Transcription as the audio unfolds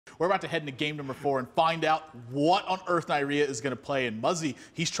We're about to head into game number 4 and find out what on earth Neirea is going to play. And Muzzy,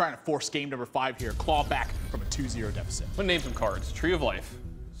 he's trying to force game number 5 here, claw back from a 2-0 deficit. I'm going to name some cards. Tree of Life,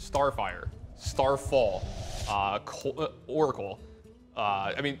 Starfire, Starfall, Oracle.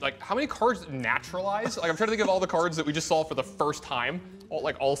 I mean, like, how many cards naturalize? Like, I'm trying to think of all the cards that we just saw for the first time,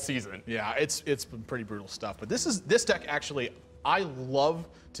 all season. Yeah, it's been pretty brutal stuff. But this deck actually, I love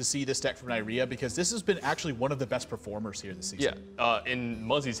to see this deck from Neirea because this has been actually one of the best performers here this season. Yeah, in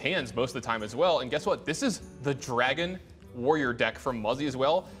Muzzy's hands most of the time as well. And guess what? This is the Dragon Warrior deck from Muzzy as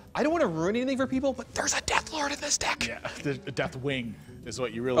well. I don't want to ruin anything for people, but there's a Death Lord in this deck. Yeah, the Death Wing is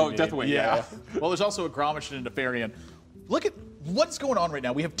what you really need. Death Wing, yeah. Well, there's also a Grommash and a Nefarian. Look at what's going on right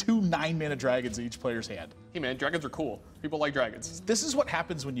now. We have 2 9-mana dragons in each player's hand. Hey man, dragons are cool. People like dragons. This is what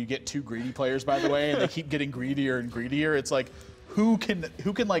happens when you get 2 greedy players, by the way, and they keep getting greedier and greedier. It's like, who can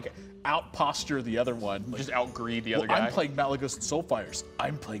like out-posture the other one? Just out-greed the other guy. I'm playing Malagos and Soulfires.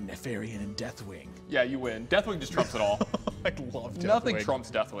 I'm playing Nefarian and Deathwing. Yeah, you win. Deathwing just trumps it all. I love Deathwing. Nothing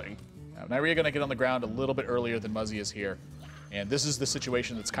trumps Deathwing. Now, Neirea gonna get on the ground a little bit earlier than Muzzy is here. And this is the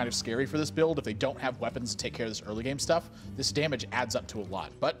situation that's kind of scary for this build. If they don't have weapons to take care of this early game stuff, this damage adds up to a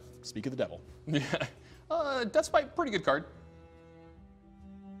lot. But speak of the devil. Yeah. Deathspite, pretty good card.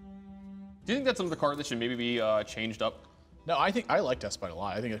 Do you think that's another card that should maybe be changed up? No, I like Deathspite a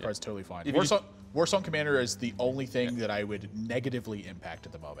lot. I think the card's totally fine. Warsong Commander is the only thing that I would negatively impact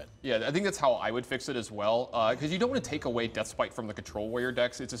at the moment. Yeah, I think that's how I would fix it as well. Because you don't want to take away Deathspite from the Control Warrior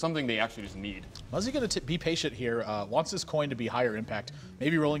decks. It's something they actually just need. Muzzy going to be patient here. Wants this coin to be higher impact.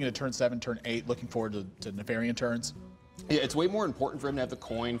 Maybe rolling into turn 7, turn 8, looking forward to Nefarian turns. Yeah, it's way more important for him to have the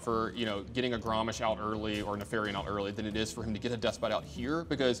coin for, getting a Grommash out early or Nefarian out early than it is for him to get a Deathspite out here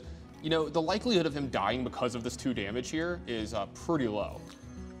because, the likelihood of him dying because of this 2 damage here is pretty low.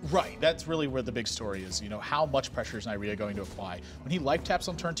 Right, that's really where the big story is. How much pressure is Neirea going to apply? When he life taps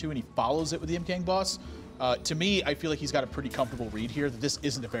on turn 2 and he follows it with the Imp-Gang Boss, to me, I feel like he's got a pretty comfortable read here that this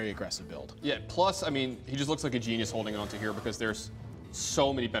isn't a very aggressive build. Yeah, plus, I mean, he just looks like a genius holding on to here because there's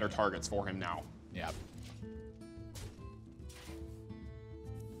so many better targets for him now. Yeah.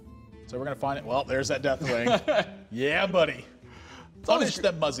 So we're going to find it. Well, there's that Deathwing. Yeah, buddy. Punish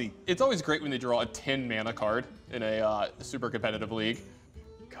them, Muzzy. It's always great when they draw a 10-mana card in a super competitive league.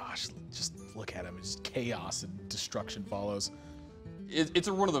 Gosh, just look at him. It's just chaos and destruction follows. It's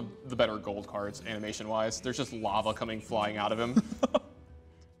one of the better gold cards, animation-wise. There's just lava coming flying out of him.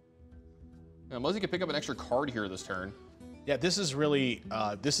 Now, Muzzy could pick up an extra card here this turn. Yeah, this is really,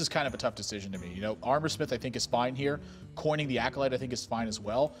 this is kind of a tough decision to me. Armorsmith I think is fine here. Coining the Acolyte I think is fine as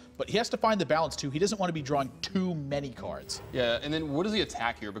well. But he has to find the balance too. He doesn't want to be drawing too many cards. Yeah, and then what does he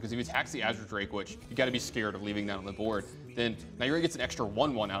attack here? Because if he attacks the Azure Drake, which you got to be scared of leaving that on the board, then Neirea gets an extra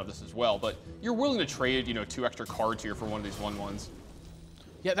 1/1 out of this as well. But you're willing to trade, 2 extra cards here for one of these 1/1s.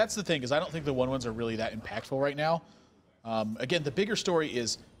 Yeah, that's the thing, is I don't think the 1/1s are really that impactful right now. Again, the bigger story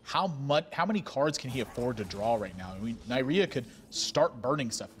is how many cards can he afford to draw right now? I mean, Neirea could start burning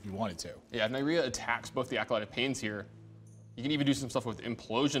stuff if he wanted to. Yeah, if Neirea attacks both the Acolyte of Pains here, you can even do some stuff with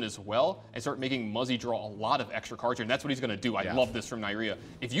Implosion as well and start making Muzzy draw a lot of extra cards here, and that's what he's going to do. I love this from Neirea.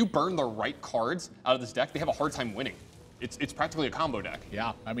 If you burn the right cards out of this deck, they have a hard time winning. It's practically a combo deck.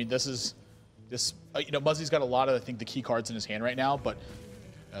 Yeah, I mean, Muzzy's got a lot of, I think, the key cards in his hand right now, but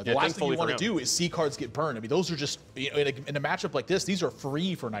the last thing you want to do is see cards get burned. I mean, those are just, in a matchup like this, these are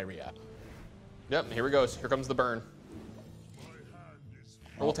free for Neirea. Yep, here he goes. Here comes the burn.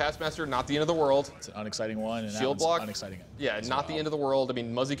 Roll Taskmaster, not the end of the world. It's an unexciting one. And shield block. Unexciting. Yeah, not the end of the world. I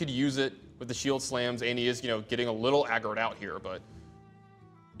mean, Muzzy could use it with the shield slams, and he is, getting a little aggroed out here, but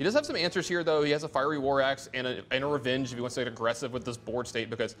he does have some answers here, though. He has a Fiery War Axe and a Revenge if he wants to get aggressive with this board state,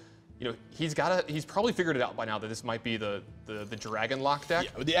 because he's probably figured it out by now that this might be the Dragon Lock deck.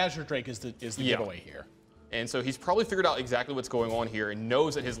 Yeah, the Azure Drake is the giveaway here. And so he's probably figured out exactly what's going on here and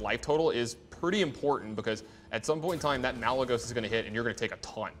knows that his life total is pretty important because at some point in time that Malagos is going to hit and you're going to take a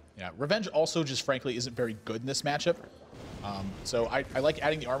ton. Yeah, Revenge also just frankly isn't very good in this matchup. So I like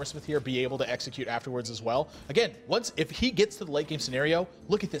adding the Armorsmith here, be able to execute afterwards as well. Again, if he gets to the late game scenario,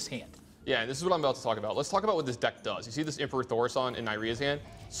 look at this hand. Yeah, and this is what I'm about to talk about. Let's talk about what this deck does. You see this Emperor Thaurissan in Neirea's hand?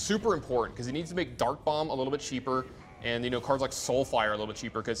 Super important because he needs to make Dark Bomb a little bit cheaper and cards like Soulfire a little bit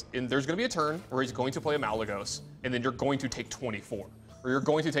cheaper because there's going to be a turn where he's going to play a Malagos and then you're going to take 24 or you're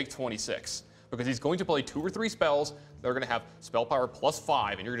going to take 26 because he's going to play 2 or 3 spells that are going to have spell power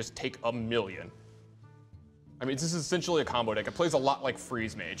 +5 and you're going to just take 1,000,000. I mean, this is essentially a combo deck. It plays a lot like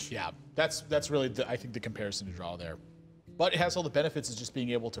Freeze Mage. Yeah, that's really, I think, the comparison to draw there. But it has all the benefits of just being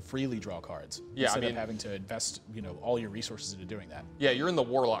able to freely draw cards instead of having to invest, all your resources into doing that. Yeah, you're in the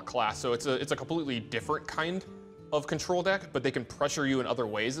Warlock class, so it's a completely different kind of control deck, but they can pressure you in other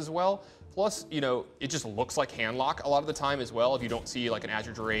ways as well. Plus, you know, it just looks like handlock a lot of the time as well if you don't see like an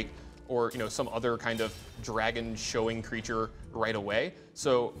Azure Drake or, you know, some other kind of dragon showing creature right away.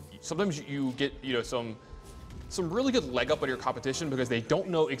 So sometimes you get, you know, some really good leg up on your competition because they don't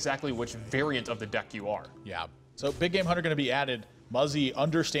know exactly which variant of the deck you are. Yeah. So big game hunter going to be added. Muzzy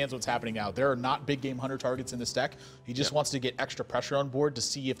understands what's happening now. There are not big game hunter targets in this deck. He just wants to get extra pressure on board to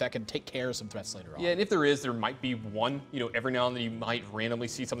see if that can take care of some threats later on. Yeah, and if there is, there might be one. You know, every now and then you might randomly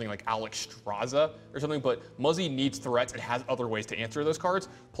see something like Alexstrasza or something, but Muzzy needs threats and has other ways to answer those cards.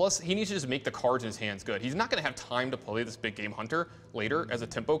 Plus, he needs to just make the cards in his hands good. He's not going to have time to play this big game hunter later as a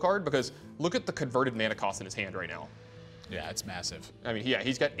tempo card because look at the converted mana cost in his hand right now. Yeah, it's massive. I mean, yeah,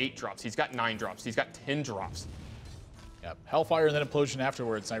 he's got 8 drops. He's got 9 drops. He's got 10 drops. Yep. Hellfire and then Implosion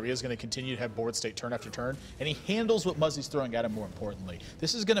afterwards. Neirea's going to continue to have board state turn after turn, and he handles what Muzzy's throwing at him more importantly.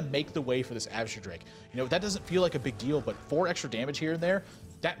 This is going to make the way for this Azure Drake. You know, that doesn't feel like a big deal, but 4 extra damage here and there,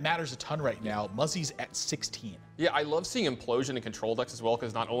 that matters a ton right now. Muzzy's at 16. Yeah, I love seeing Implosion in control decks as well,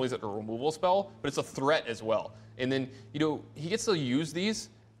 because not only is it a removal spell, but it's a threat as well. And then, you know, he gets to use these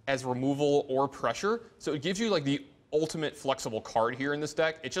as removal or pressure, so it gives you like the ultimate flexible card here in this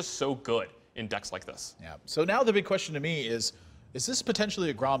deck. It's just so good in decks like this. Yeah. So now the big question to me is this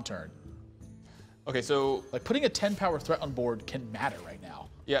potentially a Grom turn? Okay, so like putting a 10 power threat on board can matter right now.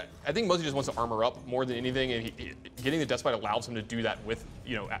 Yeah, I think Muzzy just wants to armor up more than anything, and getting the Death Bite allows him to do that with,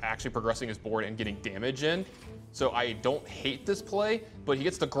 you know, actually progressing his board and getting damage in. So I don't hate this play, but he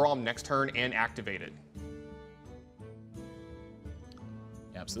gets the Grom next turn and activate it.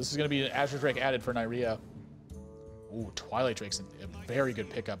 Yeah, so this is going to be an Azure Drake added for Neirea. Ooh, Twilight Drake's a very good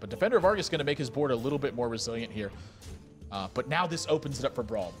pickup. But Defender of Argus is going to make his board a little bit more resilient here. But now this opens it up for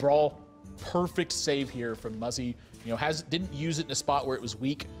Brawl. Brawl, perfect save here from Muzzy. You know, didn't use it in a spot where it was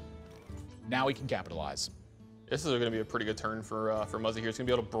weak. Now he can capitalize. This is going to be a pretty good turn for Muzzy here. He's going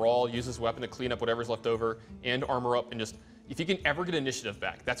to be able to Brawl, use his weapon to clean up whatever's left over, and armor up, and just, if he can ever get initiative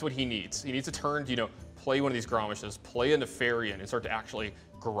back, that's what he needs. He needs a turn to, you know, play one of these Gromishes, play a Nefarian, and start to actually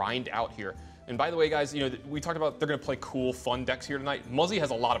grind out here. And by the way, guys, you know, we talked about they're going to play cool, fun decks here tonight. Muzzy has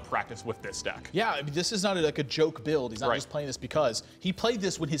a lot of practice with this deck. Yeah, I mean, this is not like a joke build. He's not just playing this because he played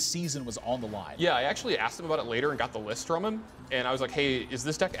this when his season was on the line. Yeah, I actually asked him about it later and got the list from him. And I was like, hey, is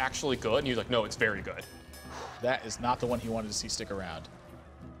this deck actually good? And he was like, no, it's very good. That is not the one he wanted to see stick around.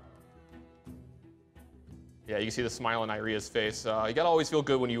 Yeah, you can see the smile on Neirea's face. You got to always feel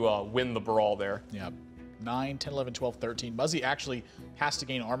good when you win the brawl there. Yeah. 9, 10, 11, 12, 13. Muzzy actually has to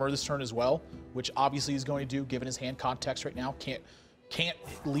gain armor this turn as well, which obviously he's going to do given his hand context right now. Can't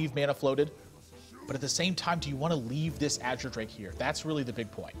leave mana floated. But at the same time, do you want to leave this Azure Drake here? That's really the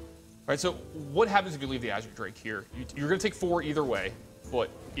big point. All right, so what happens if you leave the Azure Drake here? You're going to take 4 either way, but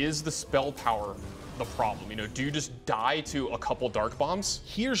is the spell power the problem? You know, do you just die to a couple Dark Bombs?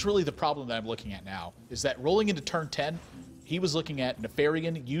 Here's really the problem that I'm looking at now, is that rolling into turn 10, he was looking at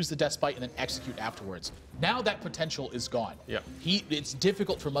Nefarian, use the Death Bite, and then execute afterwards. Now that potential is gone. Yeah. It's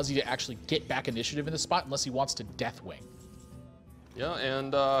difficult for Muzzy to actually get back initiative in the spot unless he wants to Deathwing. Yeah,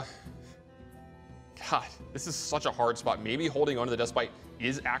 and God, this is such a hard spot. Maybe holding onto the Death Bite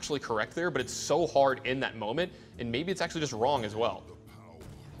is actually correct there, but it's so hard in that moment, and maybe it's actually just wrong as well.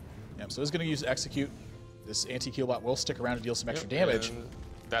 Yeah, so he's going to use Execute. This anti-Keelbot will stick around to deal some extra damage. And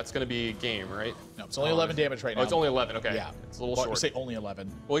that's going to be game, right? No, it's only 11 damage right now. Oh, it's only 11. Okay. Yeah. It's a little Well, short. We say only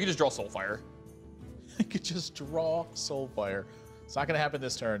 11. Well, you can just draw Soulfire. He could just draw Soulfire. It's not going to happen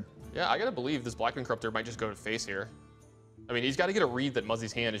this turn. Yeah, I got to believe this Blackman Corruptor might just go to face here. I mean, he's got to get a read that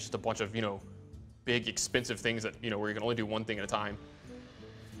Muzzy's hand is just a bunch of, you know, big, expensive things that, you know, where you can only do one thing at a time.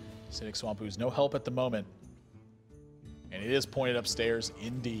 Acidic Swampu's no help at the moment. And it is pointed upstairs,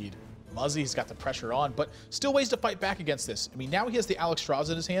 indeed. Muzzy's got the pressure on, but still ways to fight back against this. I mean, now he has the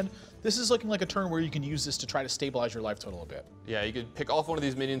Alexstrasza in his hand. This is looking like a turn where you can use this to try to stabilize your life total a bit. Yeah, you could pick off one of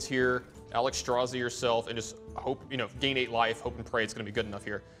these minions here, Alexstrasza yourself, and just hope, you know, gain 8 life, hope and pray it's going to be good enough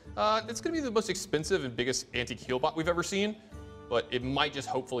here. It's going to be the most expensive and biggest anti-heal bot we've ever seen, but it might just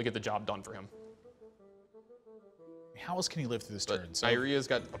hopefully get the job done for him. How else can he live through this turn? So Neirea's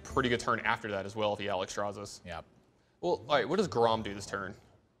got a pretty good turn after that as well if he Alexstrasza's. Yeah. Well, all right, what does Grom do this turn?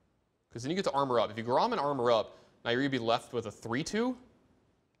 Because then you get to armor up. If you Grom and armor up, Neirea would be left with a 3-2.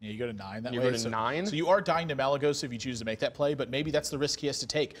 Yeah, you go to 9 that way. You go to 9. So you are dying to Malagos if you choose to make that play, but maybe that's the risk he has to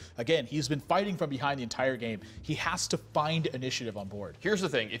take. Again, he's been fighting from behind the entire game. He has to find initiative on board. Here's the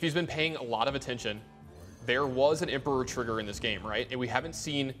thing. If he's been paying a lot of attention, there was an Emperor trigger in this game, right? And we haven't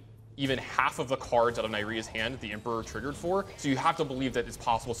seen even half of the cards out of Neirea's hand that the Emperor triggered for. So you have to believe that it's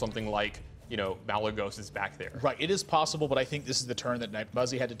possible something like you know, Malagos is back there. Right, it is possible, but I think this is the turn that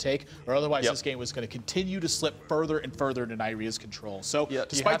Muzzy had to take, or otherwise this game was going to continue to slip further and further into Neirea's control. So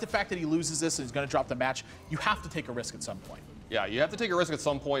despite the fact that he loses this and is going to drop the match, you have to take a risk at some point. Yeah, you have to take a risk at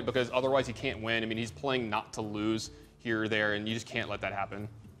some point because otherwise he can't win. I mean, he's playing not to lose here or there, and you just can't let that happen.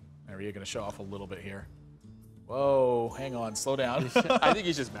 Neirea going to show off a little bit here. Whoa, hang on, slow down. I think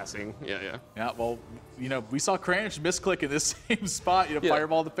he's just messing. Yeah. Yeah, well, you know, we saw Cranch misclick in this same spot, you know,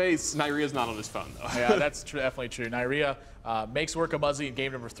 fireball the face. Neirea's not on his phone, though. Yeah, that's definitely true. Neirea makes work of Muzzy in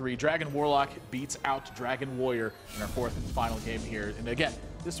game number 3. Dragon Warlock beats out Dragon Warrior in our 4th and final game here. And again,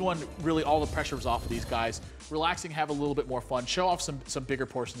 this one, really all the pressure was off of these guys. Relaxing, have a little bit more fun, show off some bigger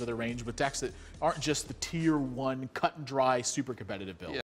portions of the range with decks that aren't just the tier 1 cut and dry, super competitive build.